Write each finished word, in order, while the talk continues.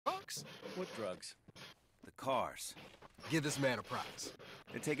drugs. What drugs? The cars. Give this man a prize.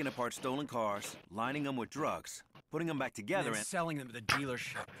 They're taking apart stolen cars, lining them with drugs, putting them back together, and selling them to the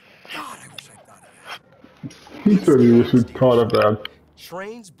dealership. God, I wish I thought of that. He said he was thought of that.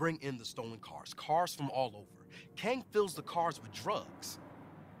 Trains bring in the stolen cars, cars from all over. Kang fills the cars with drugs.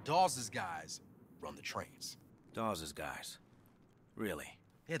 Dawes' guys run the trains. Dawes' guys. Really?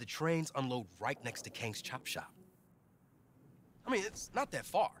 Yeah, the trains unload right next to Kang's chop shop. I mean, it's not that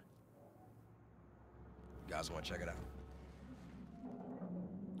far. You guys want to check it out?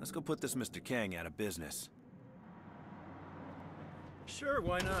 Let's go put this Mr. Kang out of business. Sure,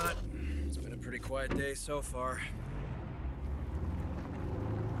 why not? It's been a pretty quiet day so far.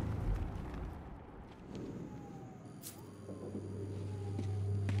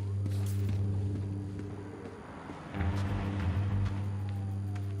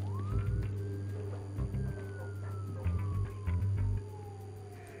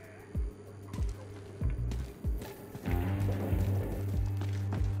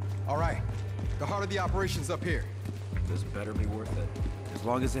 All right, the heart of the operation's up here. This better be worth it. As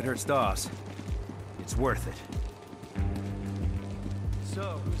long as it hurts Dawes, it's worth it.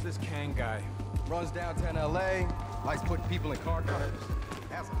 So, who's this Kang guy? Runs downtown LA, likes putting people in car cutters.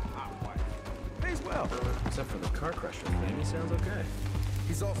 Has a hot wife. Pays well. Except for the car crusher thing, he sounds okay.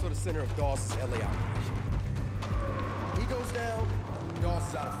 He's also the center of Dawes' LA operation. He goes down, Dawes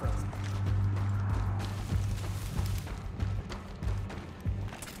is out of frenzy.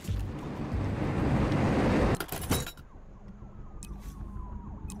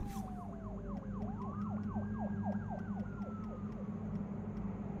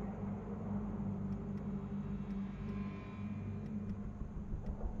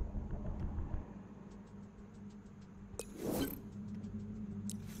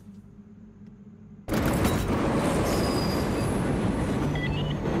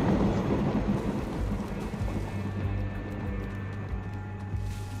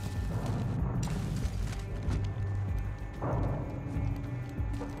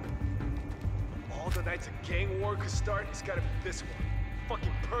 The nights a gang war could start, it's gotta be this one.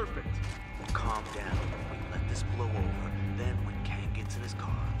 Fucking perfect. Calm down. We let this blow over. Then when Kang gets in his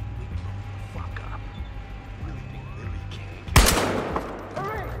car, we blow the fuck up. Really think Lily can't get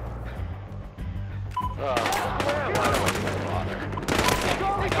Hurry! Well, why don't we even bother? Go,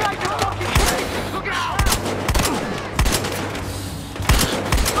 guys, you're fucking crazy! Look out!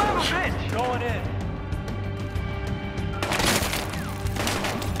 Son of a bitch! Going in.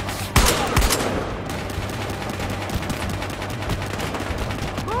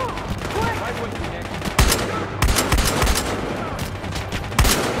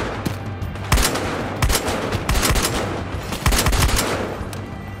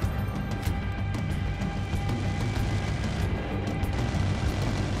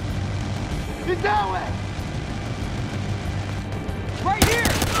 Get that way! Right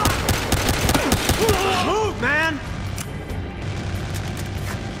here! Move, man!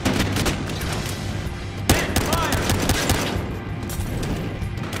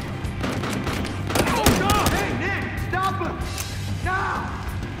 Hey, Nick! Stop him! Now!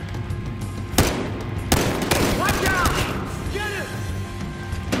 Watch out! Get him!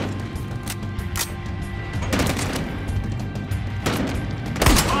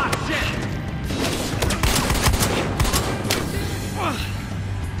 Ah, shit!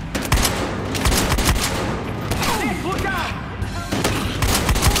 Nick, look out!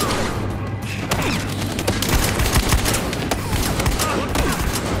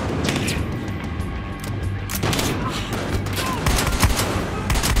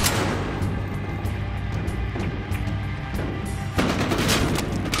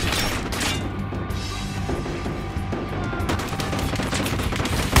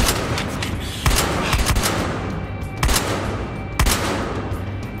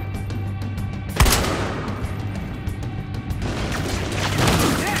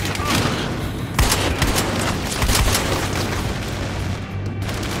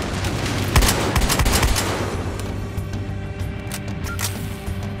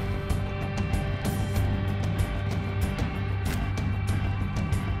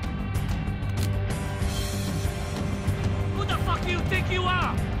 Who the fuck do you think you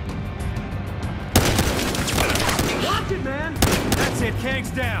are? Watch it, man! That's it,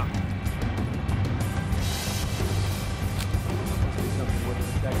 Kang's down.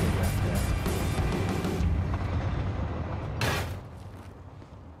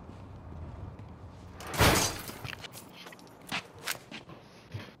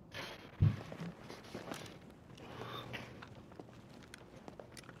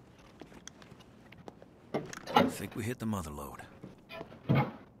 I think we hit the mother lode.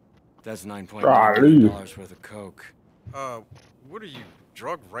 That's $9.9 Golly. million worth of coke. What are you,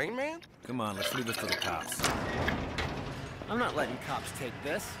 drug Rain Man? Come on, let's leave this for the cops. I'm not letting cops take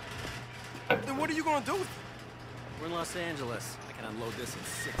this. Then what are you gonna do with it? We're in Los Angeles. I can unload this in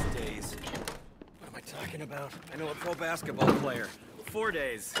 6 days. What am I talking about? I know a pro basketball player. 4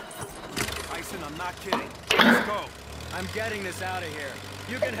 days. Tyson, I'm not kidding. Let's go. I'm getting this out of here.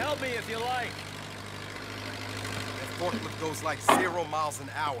 You can help me if you like. That forklift goes like 0 miles an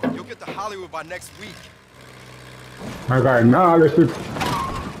hour. You'll get to Hollywood by next week. I got knowledge. Oh,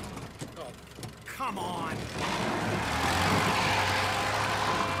 come on.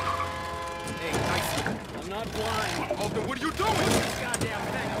 Hey, Tyson. I'm not blind. Oh, then what are you doing? This goddamn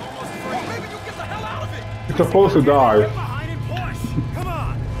thing. I'm almost free. Well, maybe you get the hell out of it. You're supposed to die. Get behind and push. Come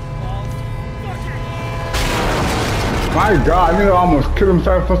on. My God, nigga almost killed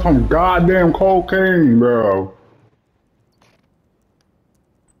himself for some goddamn cocaine, bro.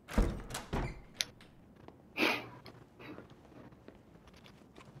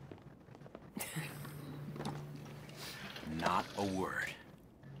 Not a word.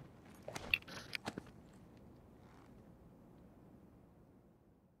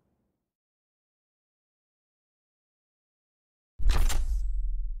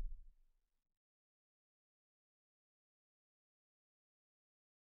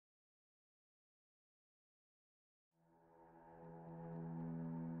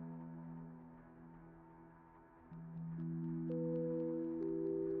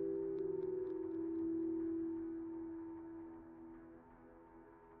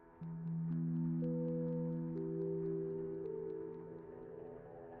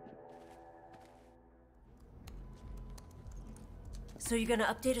 So you're gonna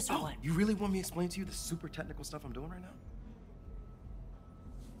update us or what? You really want me to explain to you the super technical stuff I'm doing right now?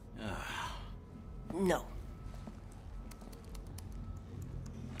 No.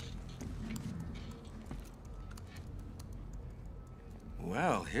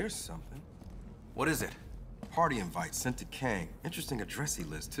 Well, here's something. What is it? Party invite sent to Kang. Interesting address he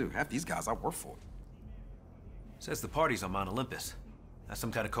lists, too. Half these guys I work for. Says the party's on Mount Olympus. That's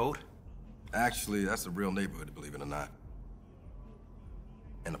some kind of code? Actually, that's a real neighborhood, believe it or not.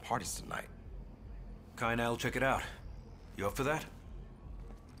 And the party's tonight. Kai and I'll check it out. You up for that?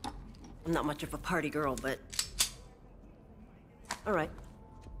 I'm not much of a party girl, but... All right.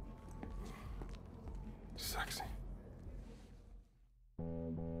 Sexy.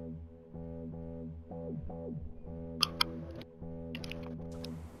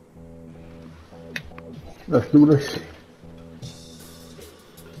 Let's do this.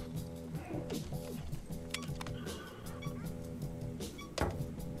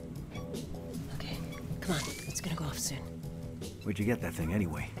 Okay, come on. It's gonna go off soon. Where'd you get that thing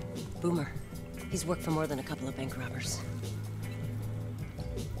anyway? Boomer. He's worked for more than a couple of bank robbers.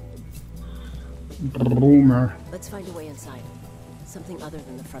 Boomer. Let's find a way inside. Something other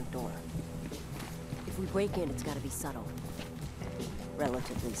than the front door. If we break in, it's gotta be subtle.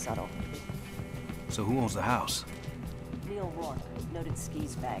 Relatively subtle. So who owns the house? Neil Rourke, noted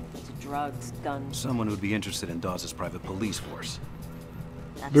skis bag. To drugs, guns... Someone who'd be interested in Dawes' private police force.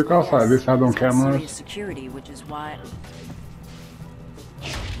 That's Look my outside, guess. this has on It's got cameras. serious security, which is why...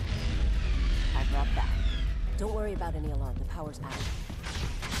 I brought that. Don't worry about any alarm. The power's out.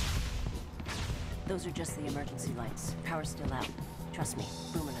 Those are just the emergency lights. Power's still out. Trust me,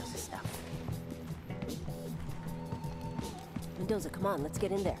 Boomer knows his stuff. Mendoza, come on, let's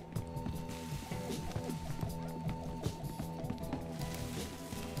get in there.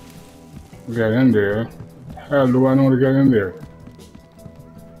 Get in there. How do I know to get in there?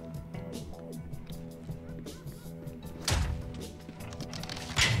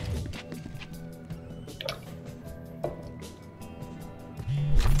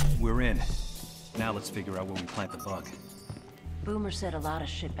 We're in. Now let's figure out where we plant the bug. Boomer said a lot of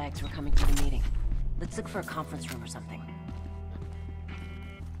shitbags were coming to the meeting. Let's look for a conference room or something.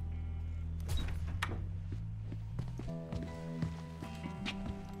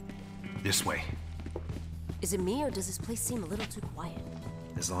 This way. Is it me, or does this place seem a little too quiet?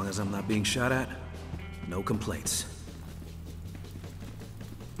 As long as I'm not being shot at, no complaints.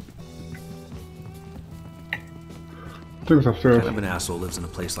 Take us upstairs. Kind of an asshole lives in a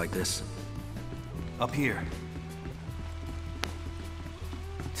place like this. Up here.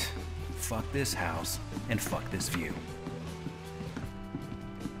 Fuck this house, and fuck this view.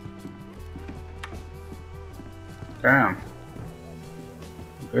 Damn.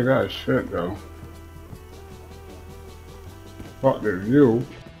 They got shit though. Fuck this view.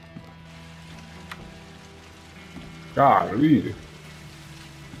 Golly.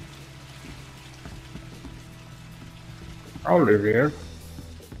 I'll live here.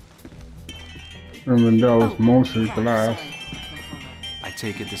 Even though it's mostly yeah, glass. sorry. I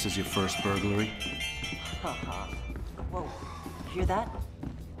take it this is your first burglary? Whoa, hear that?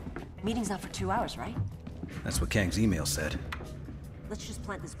 Meeting's not for 2 hours, right? That's what Kang's email said. Let's just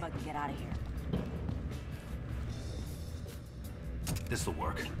plant this bug and get out of here. This'll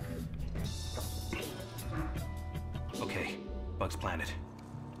work. Okay, bug's planted.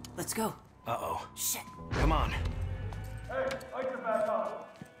 Let's go. Uh-oh. Shit. Come on. Hey, lights are back on.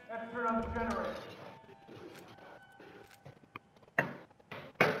 Have to turn on the generator.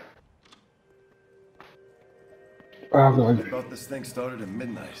 I Thought this thing started at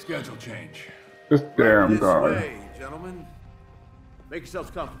midnight. Schedule change. this damn This guy. way, gentlemen. Make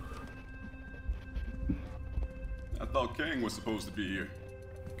yourselves comfortable. I thought Kang was supposed to be here.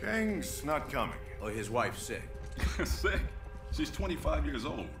 Kang's not coming. Oh, his wife's sick. Sick? She's 25 years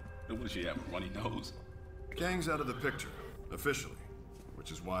old. And what does she have, a runny nose? Kang's out of the picture, officially.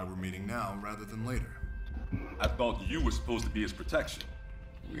 Which is why we're meeting now rather than later. I thought you were supposed to be his protection.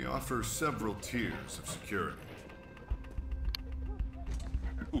 We offer several tiers of security.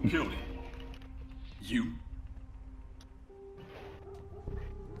 Who killed him? You?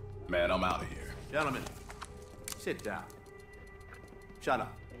 Man, I'm out of here. Gentlemen, sit down. Shut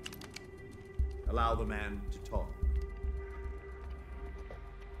up. Allow the man to talk.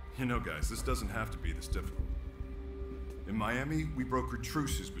 You know, guys, this doesn't have to be this difficult. In Miami, we brokered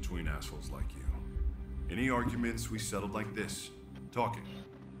truces between assholes like you. Any arguments we settled like this, talking.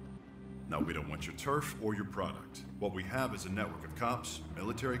 Now, we don't want your turf or your product. What we have is a network of cops,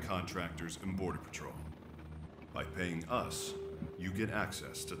 military contractors, and border patrol. By paying us, you get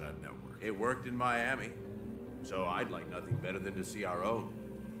access to that network. It worked in Miami, so I'd like nothing better than to see our own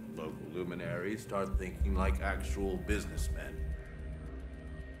local luminaries start thinking like actual businessmen.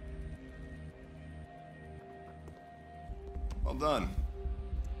 Well done.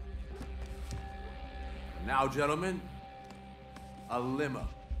 Now, gentlemen, a limo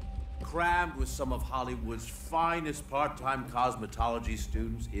crammed with some of Hollywood's finest part-time cosmetology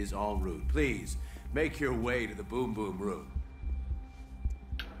students is en route. Please, make your way to the Boom Boom Room.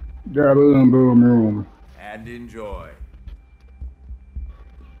 Yeah, boom room. And enjoy.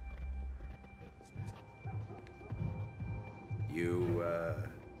 You,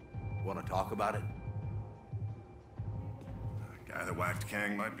 want to talk about it? The guy that whacked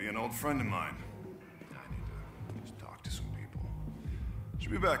Kang might be an old friend of mine. I need to just talk to some people.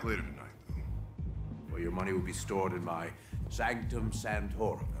 Should be back later tonight, though. Well, your money will be stored in my Sanctum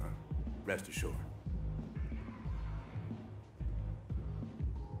Sanctorum. Rest assured.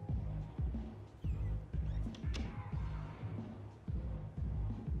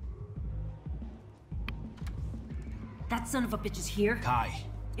 That son of a bitch is here. Kai,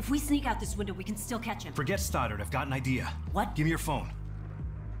 If we sneak out this window, we can still catch him. forget Stoddard. I've got an idea. What? Give me your phone.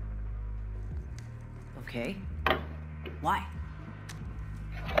 Okay. Why?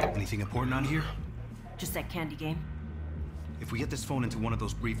 Anything important on here? Just that candy game? If we get this phone into one of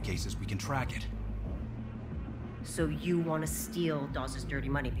those briefcases, we can track it. So you want to steal Dawes' dirty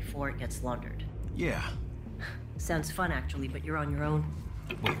money before it gets laundered? Yeah. Sounds fun, actually, but you're on your own.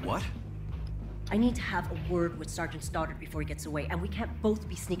 Wait, what? I need to have a word with Sergeant Stoddard before he gets away, and we can't both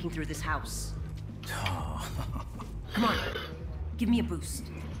be sneaking through this house. Come on. Give me a boost.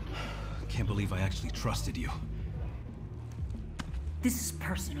 Can't believe I actually trusted you. This is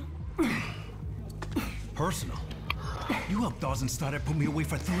personal. Personal? You helped Dawes and Stoddard put me away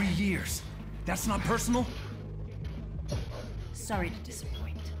for 3 years. That's not personal? Sorry to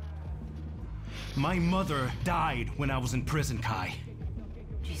disappoint. My mother died when I was in prison, Kai.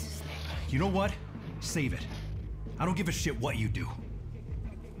 Jesus, Nick. You know what? Save it. I don't give a shit what you do.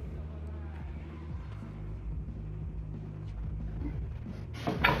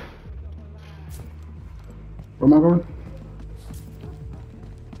 Where am I going?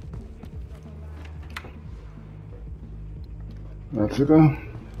 Let's go. How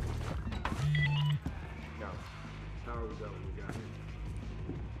are we going? We got it.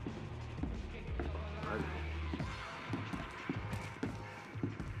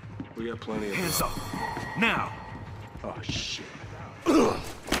 We got plenty of Hands up. Now! Oh shit. You're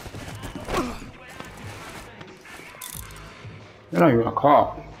not even a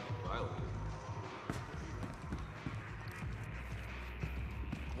cop.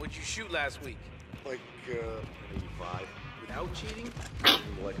 What'd you shoot last week? Like 85. Without cheating?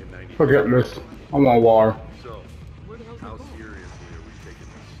 Like a 90. Forget this. I'm on war. So, how seriously are we taking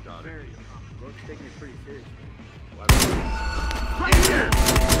this stuff? Rogue's taking it pretty serious. Right here!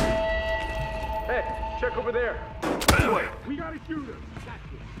 Hey, check over there. Wait, we gotta shoot him.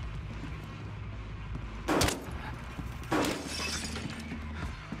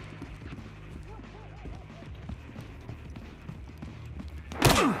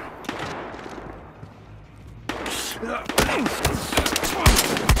 All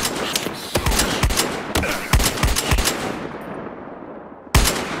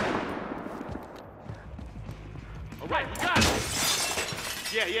right, we got it.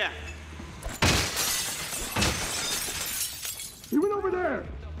 Yeah. He went over there.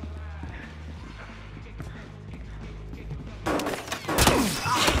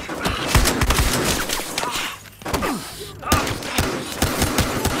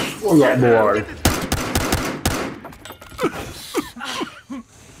 What's up, boy?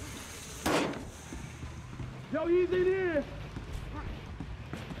 Yo, easy there.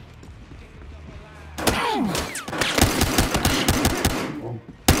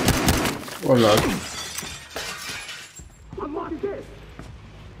 What's up? Unlock this.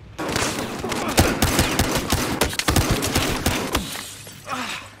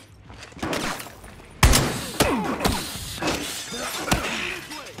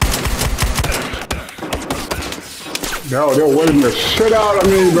 Yo, they're waiting the shit out of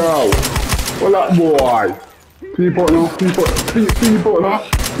me, bro. What up, boy? People, no.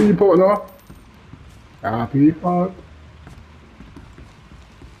 Ah, people.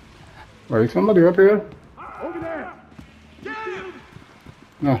 Wait, somebody up here? Over there.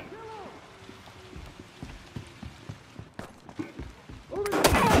 No.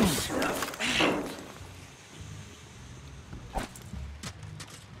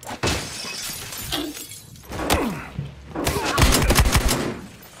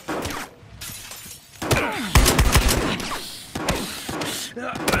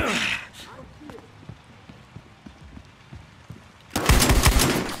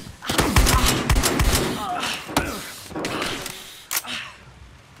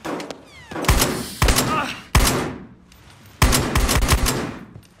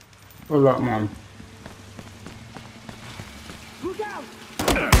 What's up, man? Look out!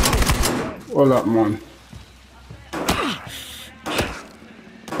 What's up, man?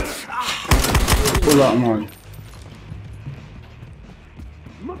 What's up, man?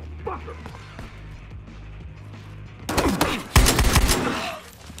 Motherfucker!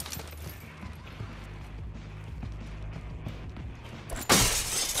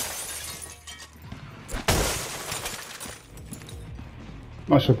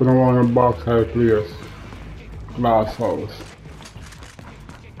 I should put them on a box here, please. Glass house.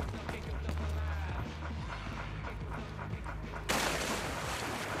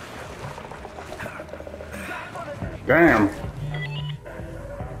 Damn.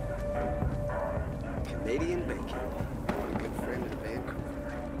 Canadian bacon. A good friend in Vancouver.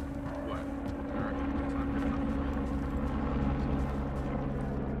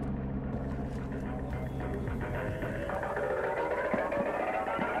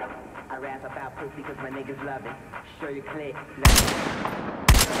 I rap about pussy cause my niggas love it. Show your click.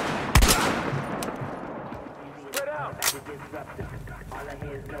 Spread out. All I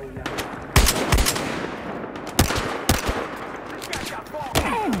hear is no love.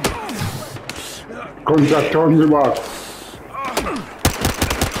 Contact on the box.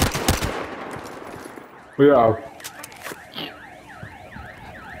 Yeah.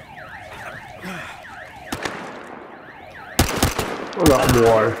 What up,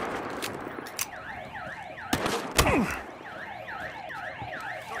 boy?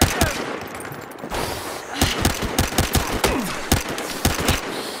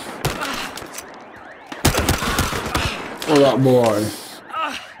 What up, boy?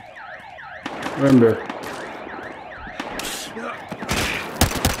 Remember.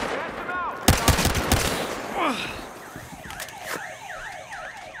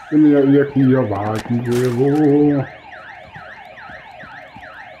 Give me that key, your body,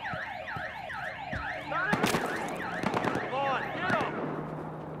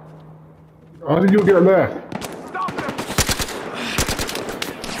 how did you get there?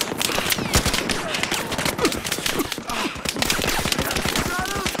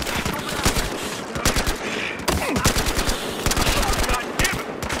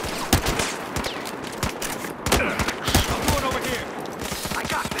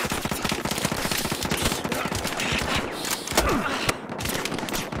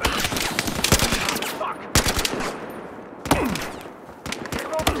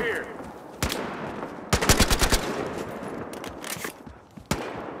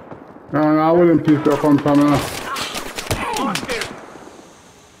 No, I wouldn't pick up on camera.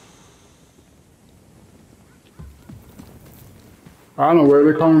 I don't know where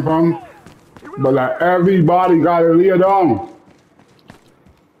they're coming from, but like everybody got to lay down.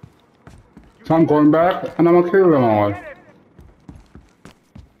 So I'm going back and I'm gonna kill them all.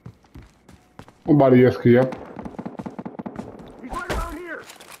 Nobody escaped. He's right around here.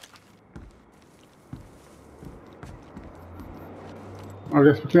 I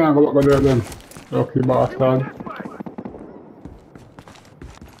guess we can't go back there then. Lucky bastard.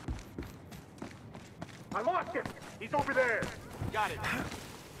 I lost him. He's over there. Got it.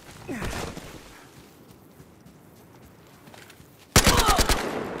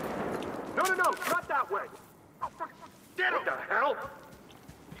 No, not that way. Oh, fuck. Get him. What the hell?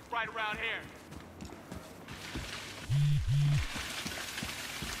 He's right around here.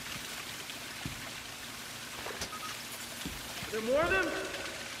 Are there more of them?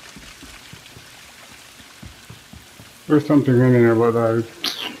 There's something in there, but I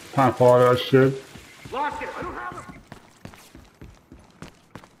can't follow that shit. Lost him. I don't have him.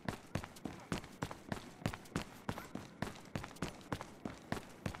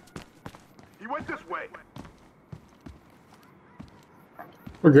 He went this way.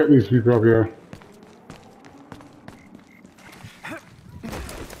 Forget these people up here.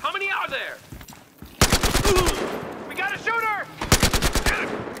 How many are there? We got a shooter!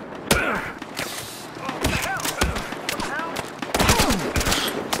 What the hell?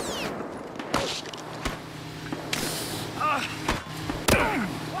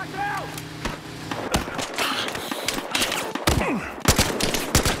 Watch out!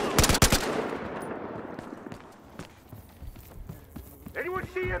 Anyone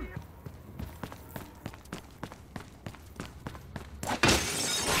see him?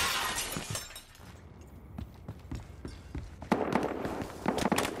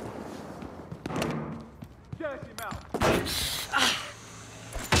 Gas him out.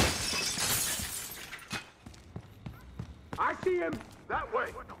 I see him. That way.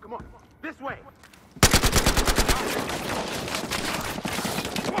 No, come on. This way.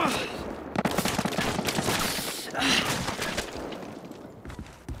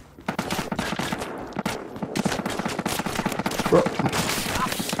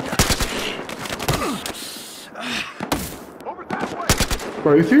 Over that way.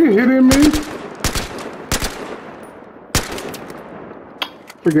 Bro, is he hitting me?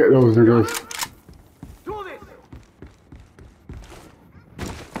 Forget those niggas. Do this.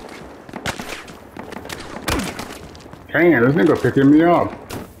 Damn, this nigga picking me up.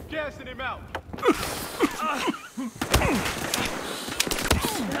 Gassing him out.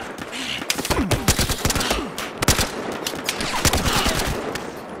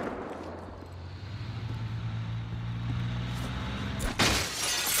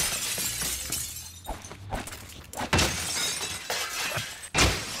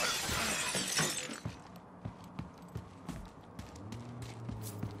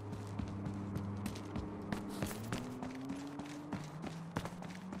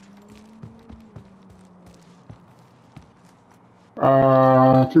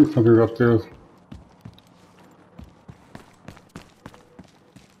 I think something's upstairs.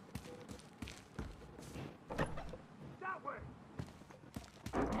 That way.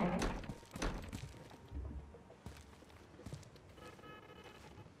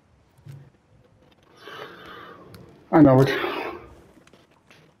 I know it.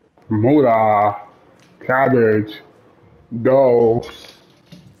 Moda, cabbage, dough,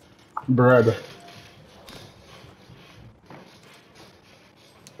 bread.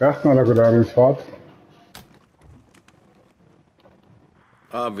 That's not a good hiding spot.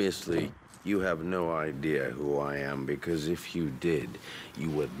 Obviously, you have no idea who I am, because if you did, you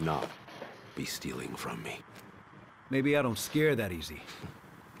would not be stealing from me. Maybe I don't scare that easy.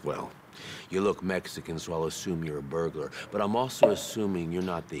 Well, you look Mexican, so I'll assume you're a burglar. But I'm also assuming you're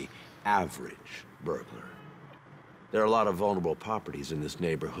not the average burglar. There are a lot of vulnerable properties in this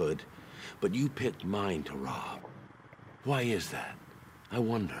neighborhood, but you picked mine to rob. Why is that? I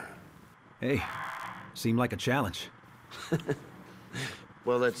wonder. Hey, seemed like a challenge.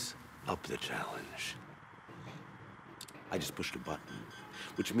 Well, let's up the challenge. I just pushed a button,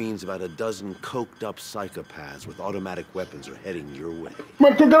 which means about a dozen coked-up psychopaths with automatic weapons are heading your way.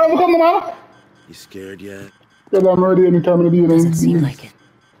 You scared yet? I'm ready anytime of the day. Doesn't seem like it.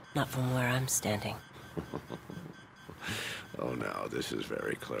 Not from where I'm standing. Oh, no, this is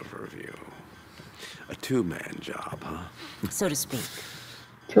very clever of you. A two-man job, huh? So to speak.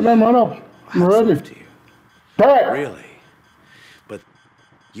 Tell them right up. I'm ready. To you. Hey! Really? But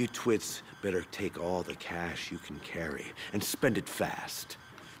you twits better take all the cash you can carry and spend it fast.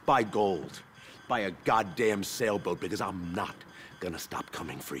 Buy gold. Buy a goddamn sailboat, because I'm not gonna stop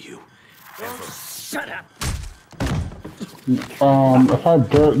coming for you. Ever. Shut up! If I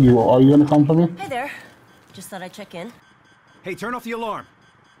dirt you, are you gonna come for me? Hey there. Just thought I'd check in. Hey, turn off the alarm.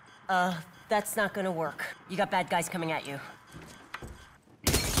 That's not gonna work. You got bad guys coming at you.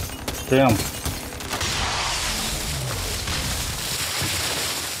 Damn.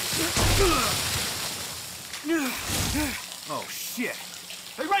 Oh, shit.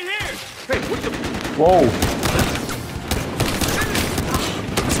 Whoa.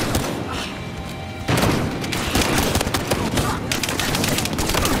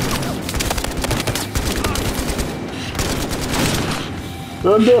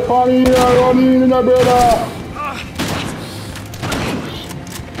 Prende panina, Ronina, brother.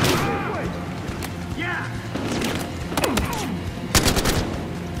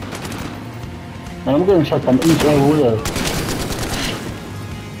 Man, I'm getting shot from each everywhere.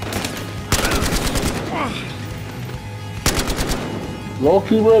 Low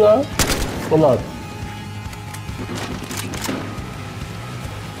key, brother. Hold on.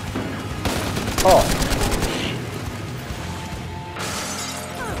 Oh.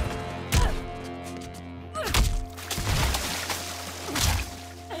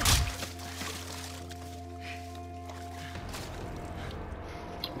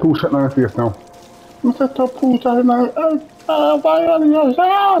 Two shot in the face now. Mr. Two shot in the fire on your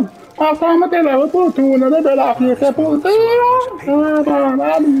side. I'll come at the put two in the bed after you can put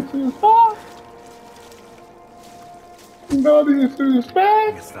I need to stop. No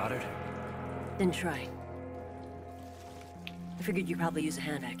disrespect. Get started? Didn't try. I figured you'd probably use a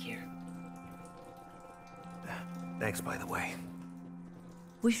hand back here. Thanks, by the way.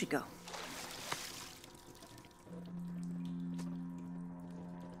 We should go.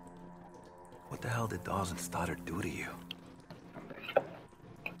 What the hell did Dawes and Stoddard do to you?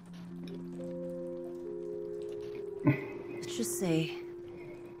 Let's just say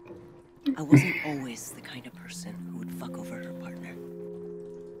I wasn't always the kind of person who would fuck over her partner.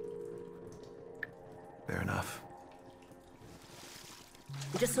 Fair enough.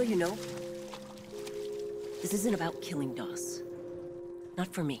 Just so you know, this isn't about killing Dawes. Not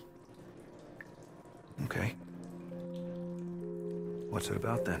for me. Okay. What's it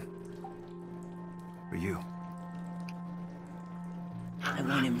about then? For you? I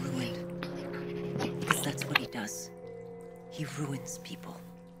want him ruined. Because that's what he does. He ruins people.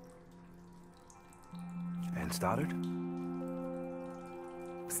 And Stoddard?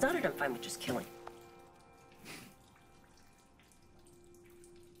 Stoddard, I'm fine with just killing.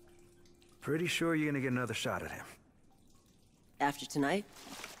 Pretty sure you're gonna get another shot at him. After tonight,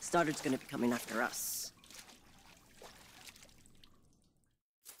 Stoddard's gonna be coming after us.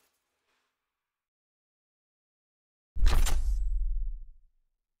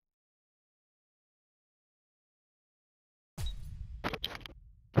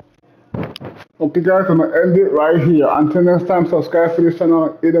 Okay guys, I'm gonna end it right here. Until next time, subscribe to this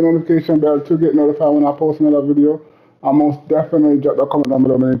channel, hit the notification bell to get notified when I post another video. And most definitely drop a comment down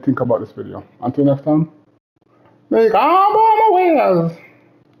below when you think about this video. Until next time, make all my ways.